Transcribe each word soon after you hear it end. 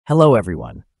Hello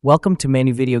everyone. Welcome to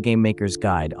MANU Video Game Maker's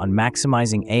guide on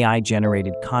maximizing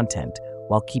AI-generated content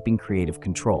while keeping creative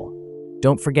control.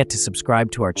 Don't forget to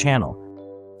subscribe to our channel.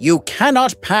 You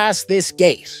cannot pass this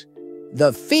gate.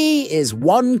 The fee is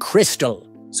 1 crystal.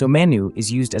 So MANU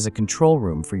is used as a control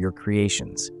room for your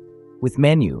creations. With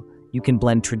MANU, you can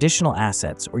blend traditional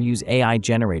assets or use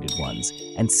AI-generated ones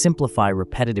and simplify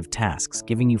repetitive tasks,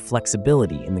 giving you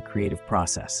flexibility in the creative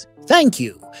process. Thank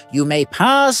you. You may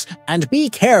pass and be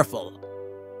careful.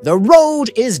 The road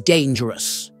is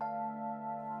dangerous.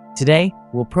 Today,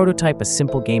 we'll prototype a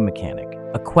simple game mechanic,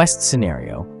 a quest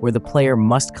scenario where the player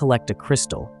must collect a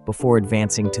crystal before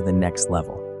advancing to the next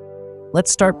level.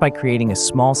 Let's start by creating a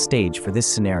small stage for this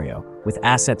scenario with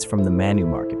assets from the MANU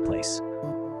marketplace.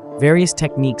 Various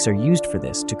techniques are used for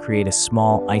this to create a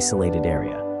small, isolated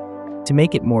area. To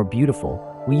make it more beautiful,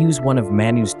 we use one of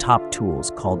MANU's top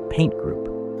tools called Paint Group.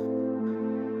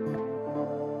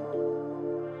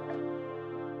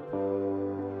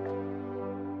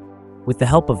 With the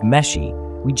help of Meshi,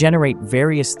 we generate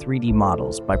various 3D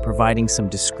models by providing some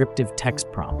descriptive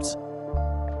text prompts.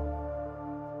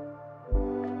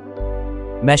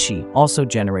 Meshi also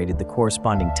generated the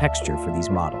corresponding texture for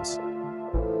these models.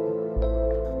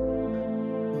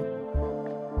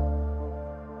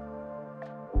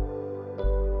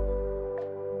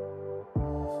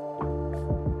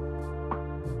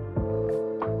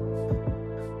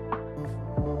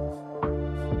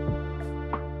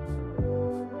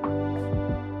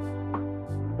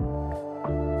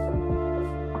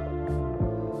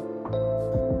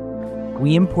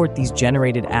 We import these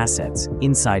generated assets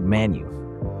inside MANU.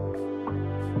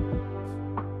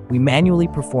 We manually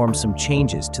perform some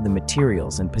changes to the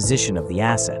materials and position of the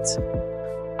assets.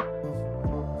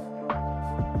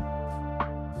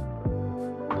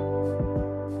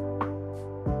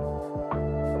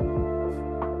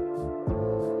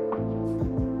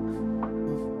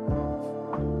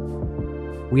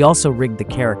 We also rigged the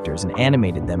characters and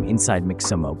animated them inside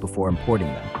Mixamo before importing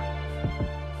them.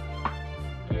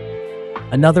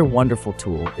 Another wonderful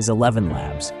tool is 11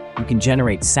 Labs. You can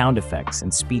generate sound effects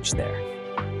and speech there.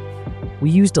 We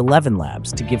used 11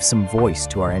 Labs to give some voice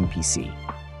to our NPC.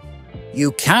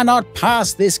 You cannot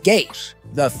pass this gate.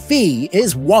 The fee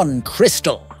is 1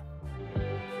 crystal.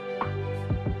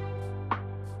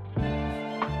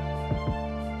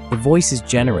 The voice is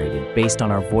generated based on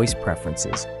our voice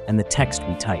preferences and the text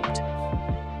we typed.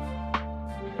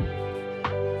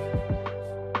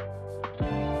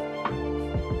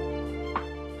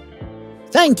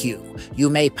 Thank you. You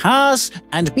may pass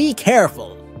and be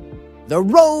careful. The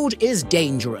road is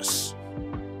dangerous.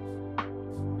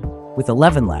 With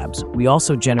 11 Labs, we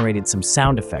also generated some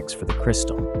sound effects for the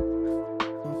crystal.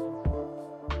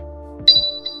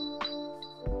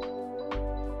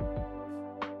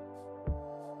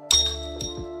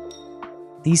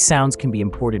 These sounds can be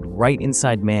imported right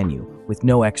inside MANU with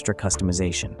no extra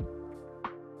customization.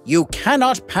 You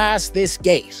cannot pass this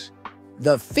gate.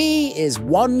 The fee is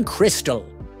 1 crystal.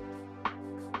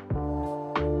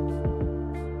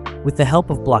 With the help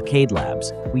of Blockade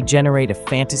Labs, we generate a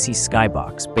fantasy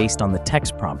skybox based on the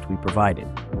text prompt we provided.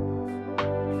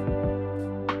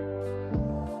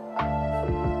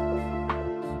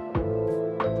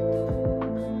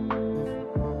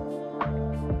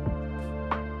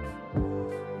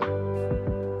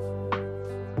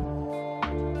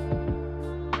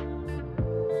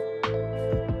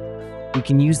 We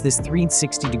can use this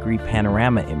 360-degree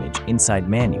panorama image inside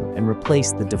MANU and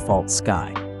replace the default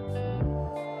sky.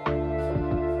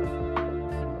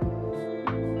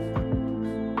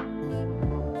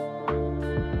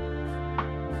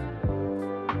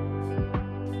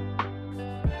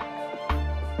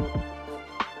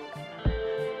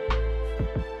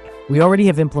 We already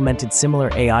have implemented similar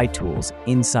AI tools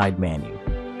inside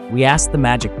MANU. We asked the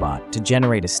Magic Bot to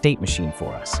generate a state machine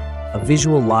for us, a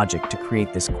visual logic to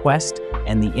create this quest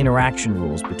and the interaction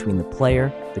rules between the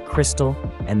player, the crystal,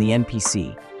 and the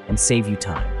NPC, and save you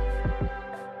time.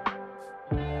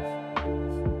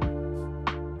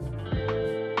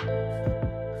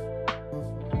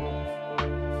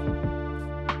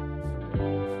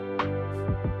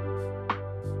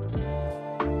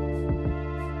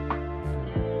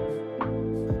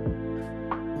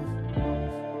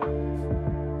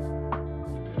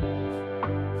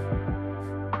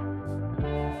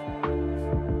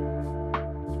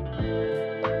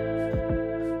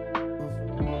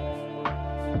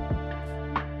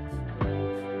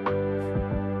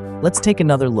 Let's take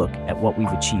another look at what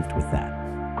we've achieved with that.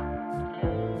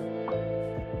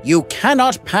 You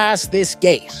cannot pass this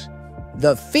gate.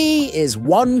 The fee is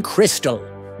 1 crystal.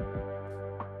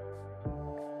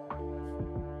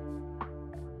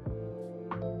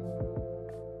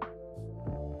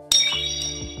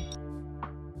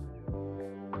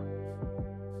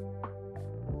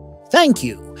 Thank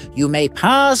you. You may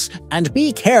pass and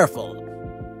be careful.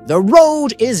 The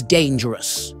road is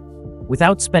dangerous.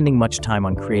 Without spending much time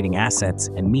on creating assets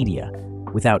and media,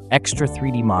 without extra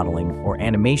 3D modeling or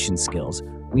animation skills,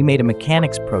 we made a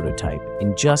mechanics prototype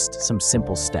in just some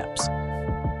simple steps.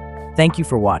 Thank you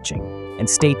for watching, and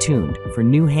stay tuned for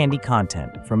new handy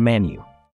content from MANU.